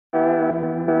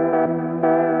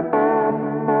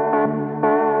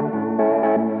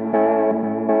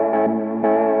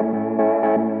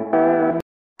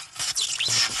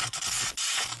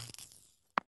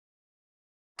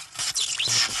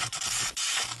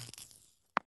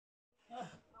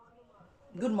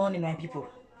Good morning, my people.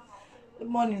 Good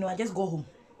morning. No, I just go home.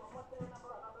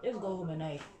 Just go home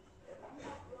and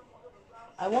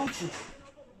I want to.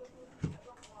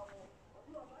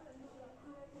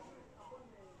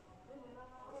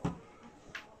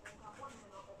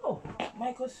 Oh,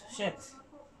 Michael's shirt.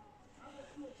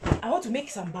 I want to make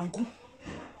some banku.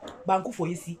 Banku for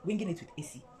AC. Winging it with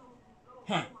AC.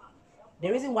 Huh.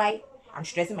 The reason why I'm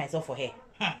stressing myself for her.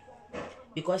 Huh.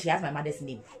 Because she has my mother's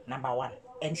name, number one.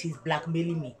 And she's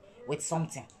blackmailing me with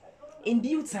something. In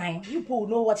due time, you people will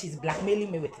know what she's blackmailing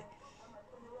me with.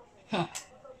 Huh.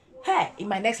 Hey, in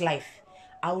my next life,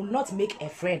 I will not make a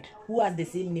friend who has the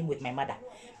same name with my mother.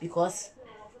 Because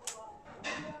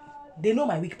they know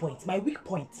my weak point. My weak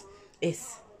point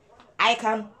is I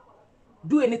can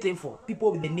do anything for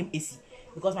people with the name AC.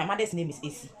 Because my mother's name is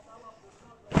AC.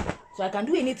 So I can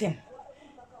do anything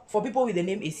for people with the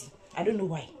name AC. I don't know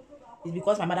why. It's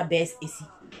because my mother bears AC.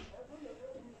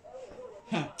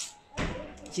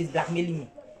 She's blackmailing me.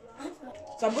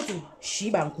 So I'm going to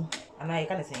Shibanku. And I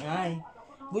kind of say, I'm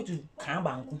going to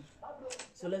Kambanku.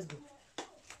 So let's go.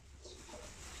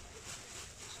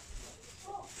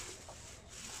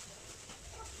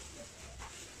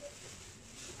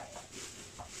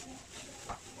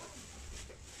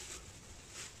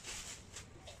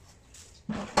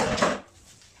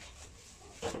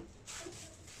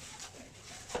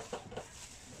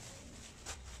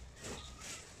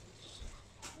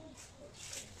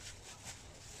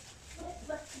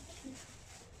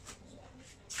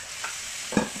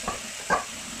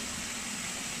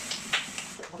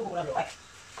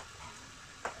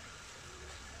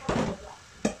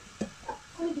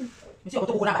 Monsieur,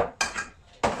 on va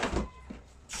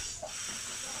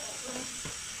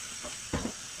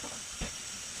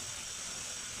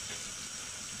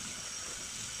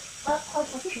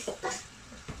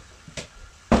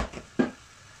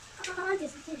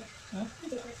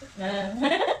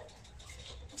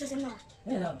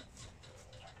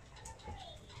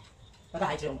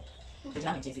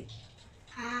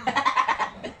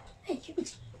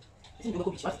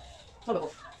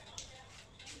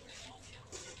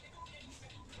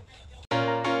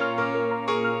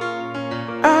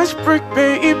Ash brick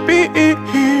baby.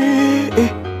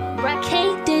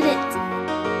 Raquel did it.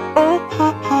 Oh,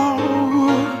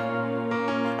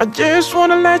 I just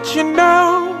wanna let you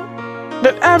know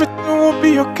that everything will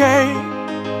be okay.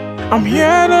 I'm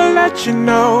here to let you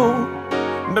know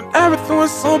that everything will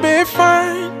still be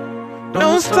fine.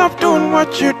 Don't stop doing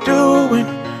what you're doing,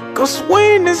 cause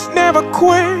winners never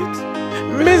quit.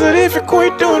 Means that if you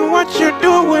quit doing what you're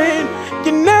doing,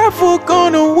 you're never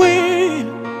gonna win.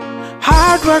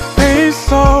 Hard work pays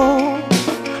so,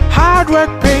 hard work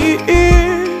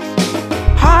pays.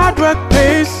 Hard work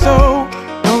pays so,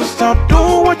 don't stop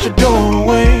doing what you're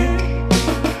doing.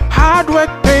 Hard work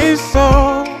pays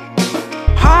so,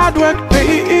 hard work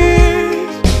pays.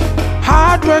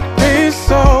 Hard work pays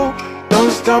so,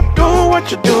 don't stop doing what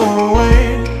you're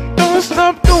doing. Don't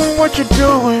stop doing what you're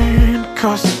doing,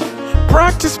 cause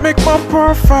practice make more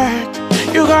perfect.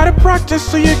 You gotta practice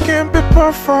so you can be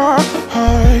perfect.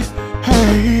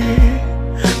 Hey,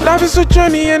 life is a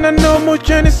journey and I know more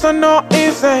journeys are not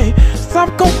easy.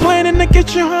 Stop complaining and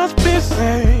get your hands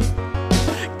busy.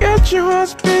 Get your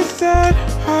hands busy.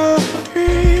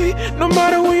 Hey, no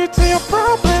matter who you tell your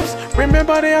problems,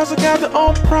 remember they also got their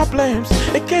own problems.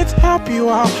 They can't help you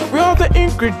out. We are the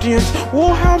ingredients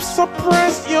will help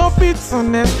suppress your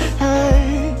bitterness.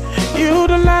 Hey, you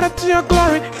the ladder to your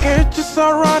glory. Get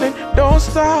yourself running. Don't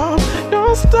stop,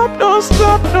 don't stop, don't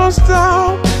stop, don't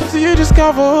stop till you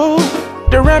discover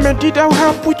the remedy that will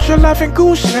help put your life in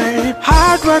good shape.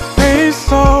 Hard work pays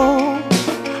so,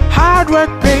 hard work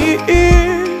pays.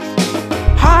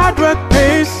 Hard work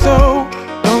pays so,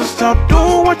 don't stop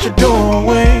doing what you're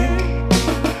doing.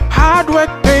 Hard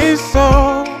work pays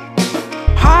so,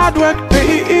 hard work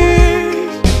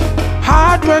pays.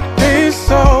 Hard work pays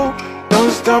so,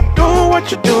 don't stop doing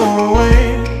what you're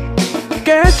doing.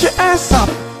 Get your ass up.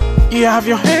 You have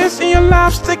your hands in your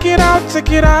laps, take it out,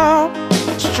 take it out.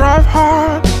 Strive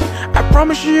hard. I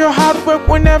promise you your hard work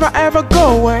will never ever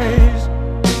go waste.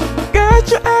 Get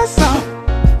your ass up.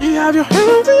 You have your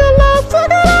hands in your laps,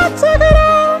 take it out, take it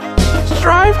out.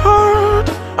 Strive hard.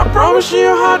 I promise you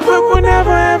your hard work will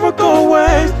never ever go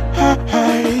waste.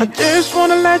 Hey, I just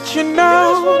wanna let you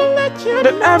know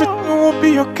that everything will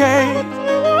be okay.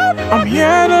 I'm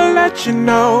here to let you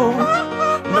know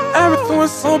that everything will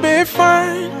still be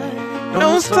fine.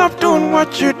 Don't stop doing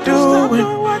what you're doing,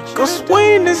 cause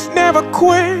winners never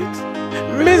quit.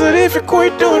 Means that if you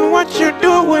quit doing what you're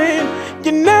doing,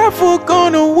 you're never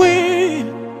gonna win.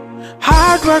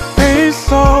 Hard work pays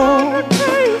so,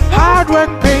 hard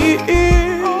work pays.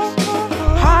 pays.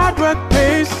 Hard work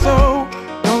pays, so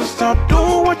don't stop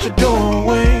doing what you're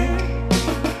doing.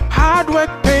 Hard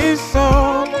work pays,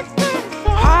 so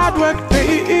hard work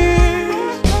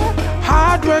pays.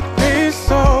 Hard work pays,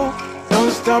 so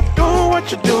don't stop doing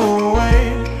what you're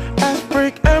doing. Let's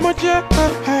break emoji,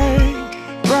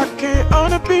 rocking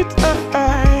on the beat.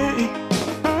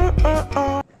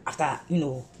 After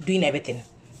doing everything,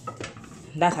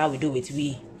 that's how we do it.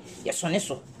 We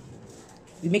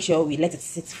make sure we let it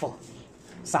sit for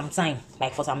some time,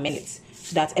 like for some minutes,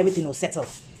 so that everything will settle.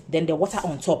 Then the water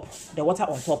on top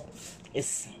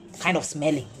is kind of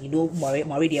smelly, the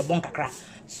bonkakra.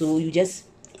 So you just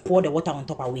pour the water on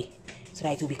top away, so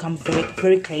that it will become very,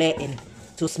 very clear and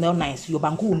to smell nice. Your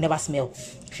banku will never smell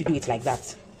if you do it like that.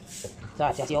 So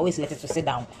that you always let it to sit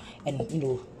down and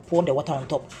pour the water on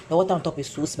top. The water on top is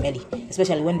so smelly,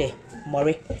 especially when the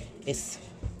more is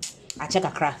a check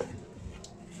a crack.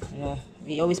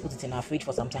 We always put it in our fridge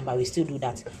for some time, but we still do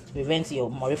that to prevent your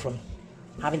mori from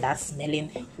having that smelling.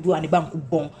 When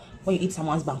you eat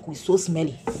someone's banku, it's so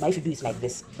smelly. But if you do it like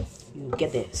this, you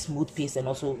get the smooth paste, and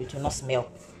also it will not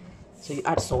smell. So you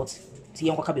add salt.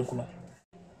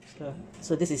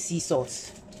 So this is sea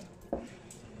salt.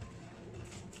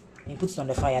 You put it on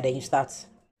the fire, then you start.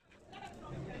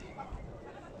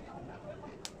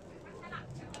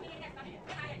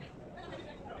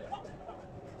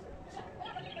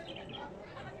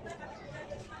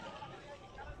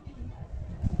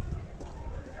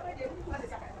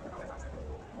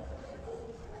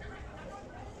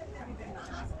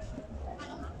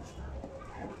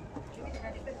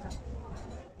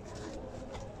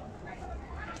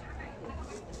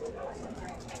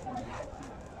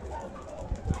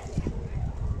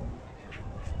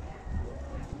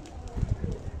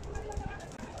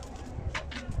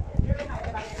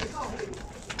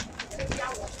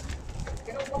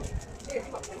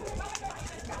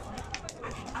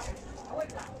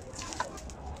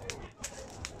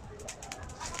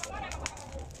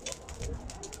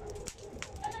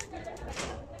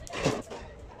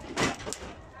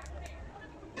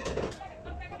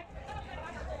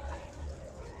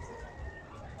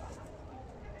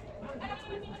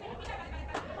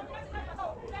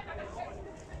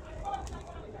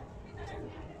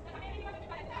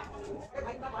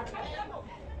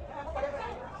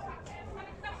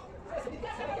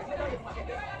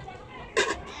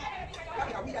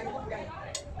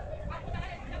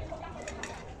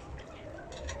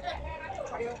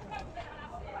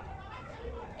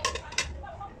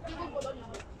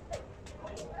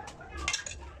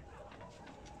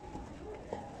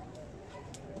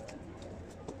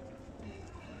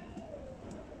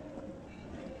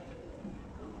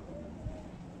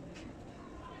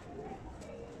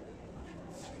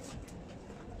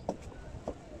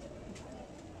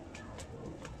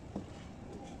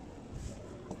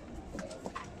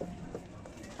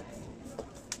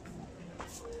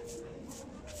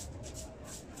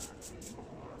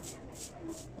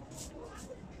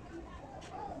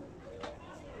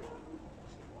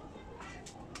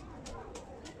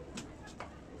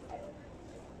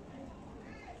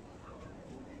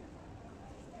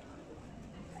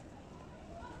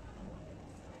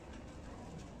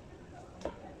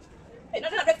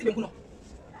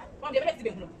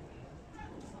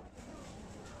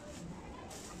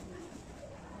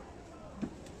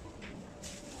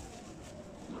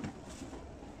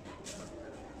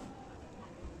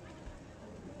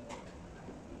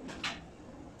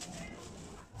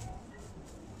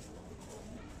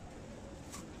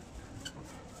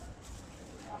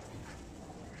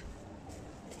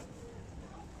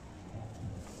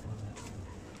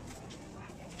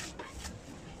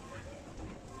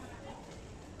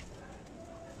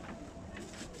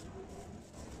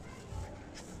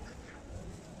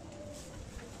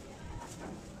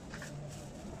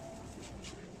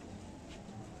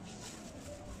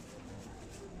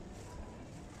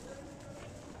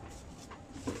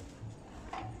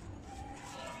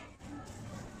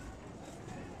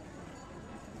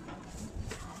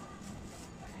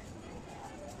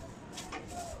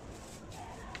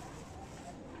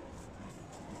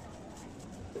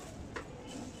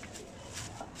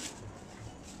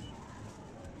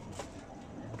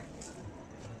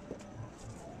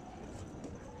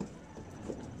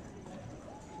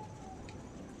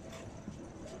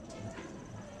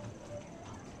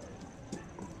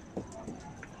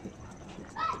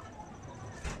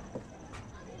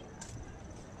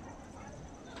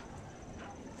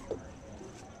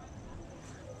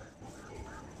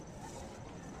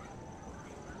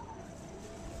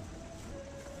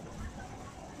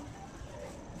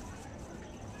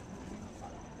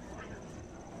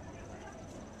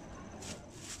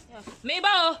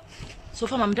 Mabel. So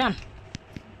far, I'm done.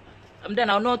 I'm done.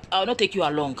 I'll not take you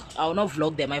along. I'll not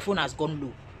vlog there. My phone has gone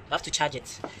low. I have to charge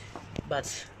it.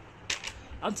 But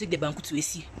I'll take the banku to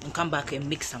AC and come back and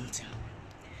make something.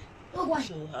 So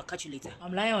I'll catch you later.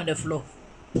 I'm lying on the floor.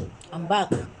 I'm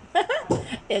back.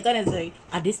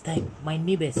 At this time, my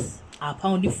neighbors are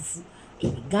pounding fufu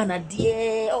in Ghana.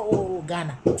 Dear, oh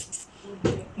Ghana.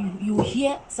 You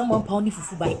hear someone pounding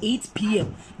fufu by 8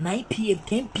 p.m., 9 p.m.,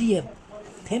 10 p.m.,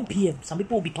 10 p.m. Some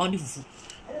people will be pounding fufu.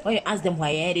 When you ask them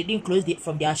why they didn't close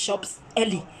from their shops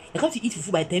early, they come to eat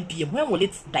fufu by 10 p.m. When will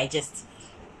it digest?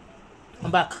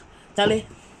 I'm back. Charlie,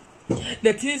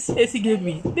 the things AC gave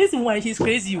me. This one, she's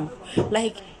crazy.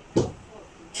 Like,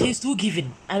 she's too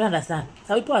giving. I don't understand.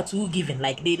 Some people are too giving.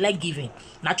 Like, they like giving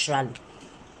naturally.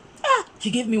 She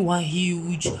gave me one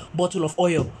huge bottle of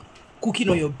oil. Cooking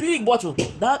oil, big bottle.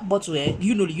 That bottle,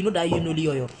 you know that unoli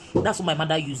oil. That's what my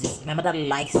mother uses. My mother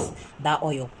likes that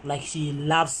oil. Like, she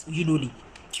loves unoli.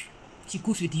 She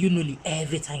cooks with unoli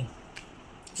every time.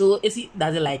 So AC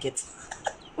doesn't like it.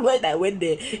 When I went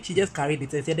there, she just carried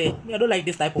it and said, "Hey, I don't like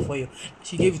this type of oil."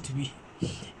 She gave it to me.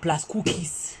 Plus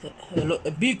cookies,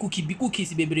 big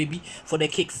cookies, baby, for the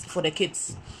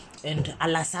kids, and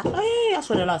alasa. Hey, that's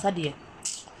what the alasa there.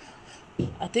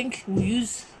 I think we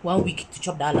use 1 week to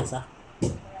chop the alasa.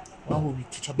 1 week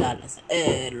to chop the alasa.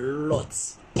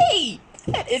 Lots. Hey,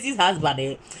 Ace's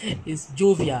husband is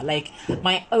jovial. Like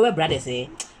my elder brothers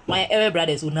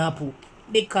unapu.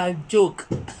 They can joke.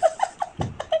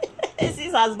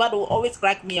 Ace's husband will always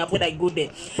crack me up when I go there.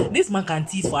 This man can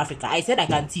tease for Africa. I said I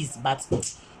can tease, but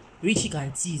Richie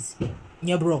can tease.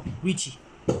 Yeah, bro, Richie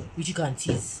can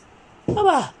tease.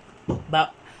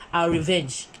 But our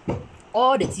revenge.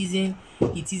 All the teasing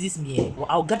he teases me,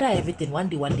 I'll gather everything one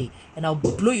day, and I'll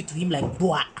blow it to him like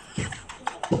boah.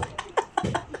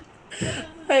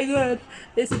 My God,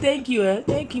 thank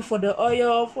you for the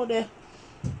oil, for the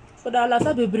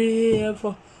alasa baby,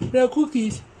 for the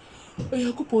cookies.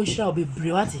 Portia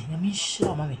baby, what? I mean,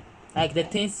 sure, mommy. Like the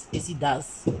things AC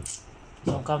does, it's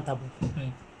uncountable.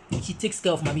 She takes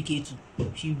care of Mommy K too.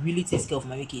 She really takes care of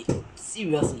Mommy K.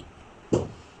 Seriously.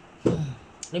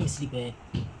 Let me sleep.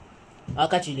 I'll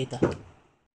catch you later.